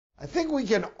I think we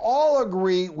can all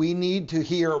agree we need to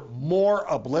hear more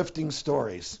uplifting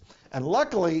stories. And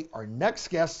luckily, our next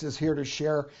guest is here to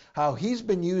share how he's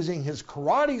been using his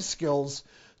karate skills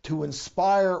to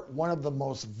inspire one of the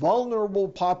most vulnerable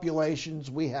populations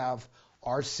we have,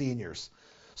 our seniors.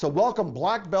 So welcome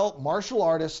black belt martial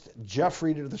artist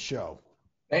Jeffrey to the show.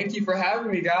 Thank you for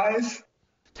having me, guys.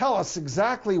 Tell us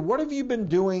exactly what have you been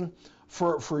doing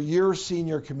for your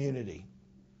senior community?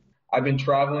 I've been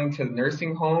traveling to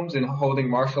nursing homes and holding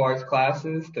martial arts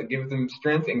classes to give them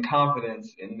strength and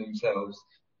confidence in themselves.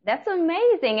 That's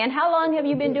amazing. And how long have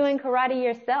you been doing karate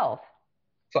yourself?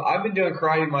 So I've been doing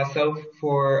karate myself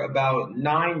for about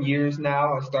 9 years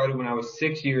now. I started when I was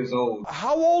 6 years old.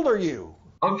 How old are you?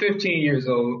 I'm 15 years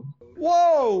old.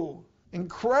 Whoa,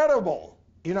 incredible.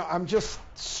 You know, I'm just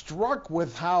struck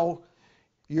with how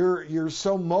you're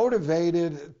so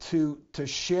motivated to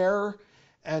share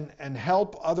and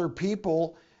help other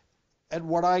people at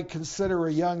what I consider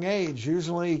a young age.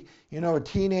 Usually, you know, a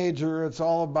teenager, it's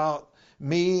all about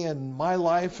me and my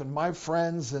life and my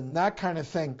friends and that kind of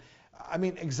thing. I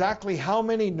mean, exactly how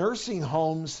many nursing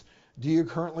homes do you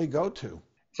currently go to?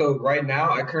 So right now,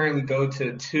 I currently go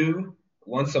to 2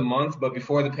 once a month, but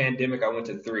before the pandemic, I went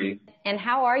to 3. And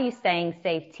how are you staying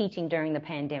safe teaching during the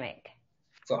pandemic?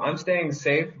 So I'm staying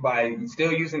safe by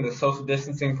still using the social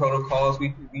distancing protocols.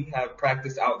 We have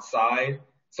practice outside,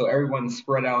 so everyone's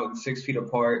spread out 6 feet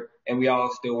apart, and we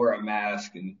all still wear a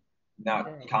mask and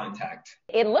not contact.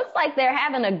 It looks like they're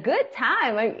having a good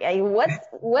time.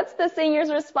 What's the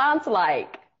seniors' response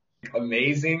like?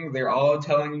 Amazing. They're all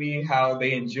telling me how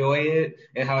they enjoy it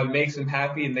and how it makes them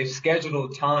happy, and they've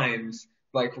scheduled times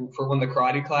like for when the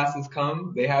karate classes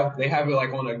come. They have it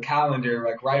like on a calendar,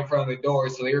 like right in front of the door,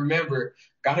 so they remember,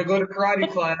 gotta go to karate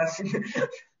class.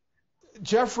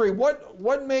 Jeffrey,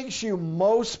 what makes you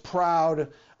most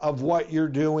proud of what you're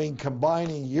doing,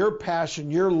 combining your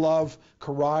passion, your love,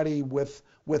 karate with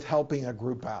helping a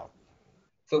group out?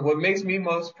 So what makes me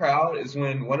most proud is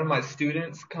when one of my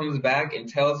students comes back and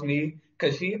tells me,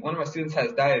 because one of my students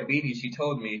has diabetes, she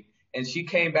told me, and she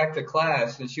came back to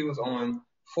class and she was on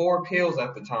 4 pills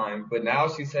at the time, but now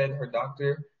she said her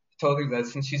doctor told her that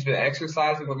since she's been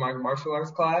exercising with my martial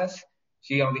arts class,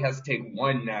 she only has to take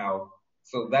 1 now.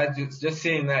 So that just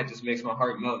seeing that just makes my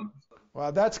heart melt.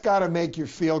 Well, that's got to make you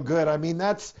feel good. I mean,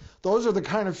 those are the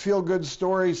kind of feel-good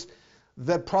stories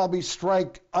that probably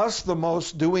strike us the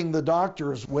most doing the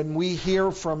doctors, when we hear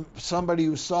from somebody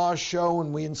who saw a show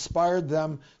and we inspired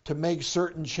them to make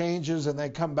certain changes and they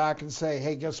come back and say,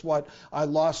 hey, guess what? I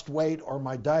lost weight, or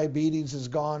my diabetes is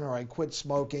gone, or I quit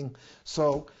smoking.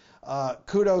 So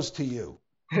kudos to you.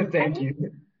 Thank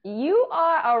you. You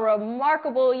are a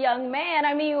remarkable young man.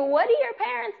 I mean, what do your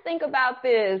parents think about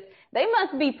this? They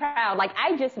must be proud. Like,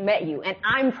 I just met you and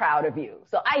I'm proud of you.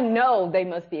 So I know they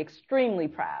must be extremely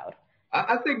proud.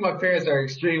 I think my parents are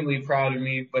extremely proud of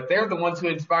me, but they're the ones who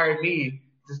inspired me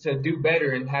just to do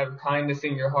better and have kindness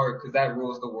in your heart, because that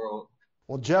rules the world.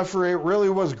 Well, Jeffrey, it really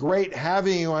was great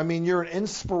having you. I mean, you're an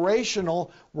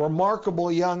inspirational,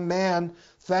 remarkable young man.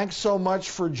 Thanks so much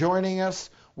for joining us.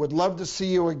 Would love to see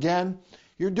you again.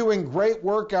 You're doing great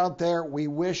work out there. We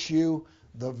wish you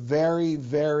the very,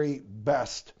 very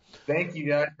best. Thank you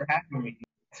guys for having me.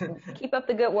 Keep up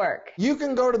the good work. You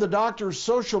can go to the doctor's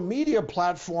social media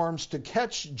platforms to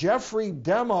catch Jeffrey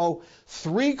demo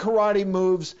 3 karate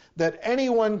moves that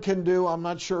anyone can do. I'm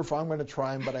not sure if I'm going to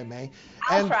try them, but I may.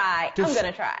 I'll try. I'm going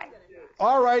to try.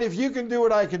 All right, if you can do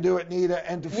it, I can do it, Nita.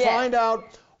 And to find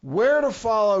out where to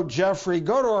follow Jeffrey,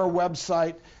 go to our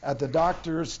website at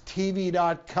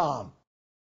thedoctorstv.com.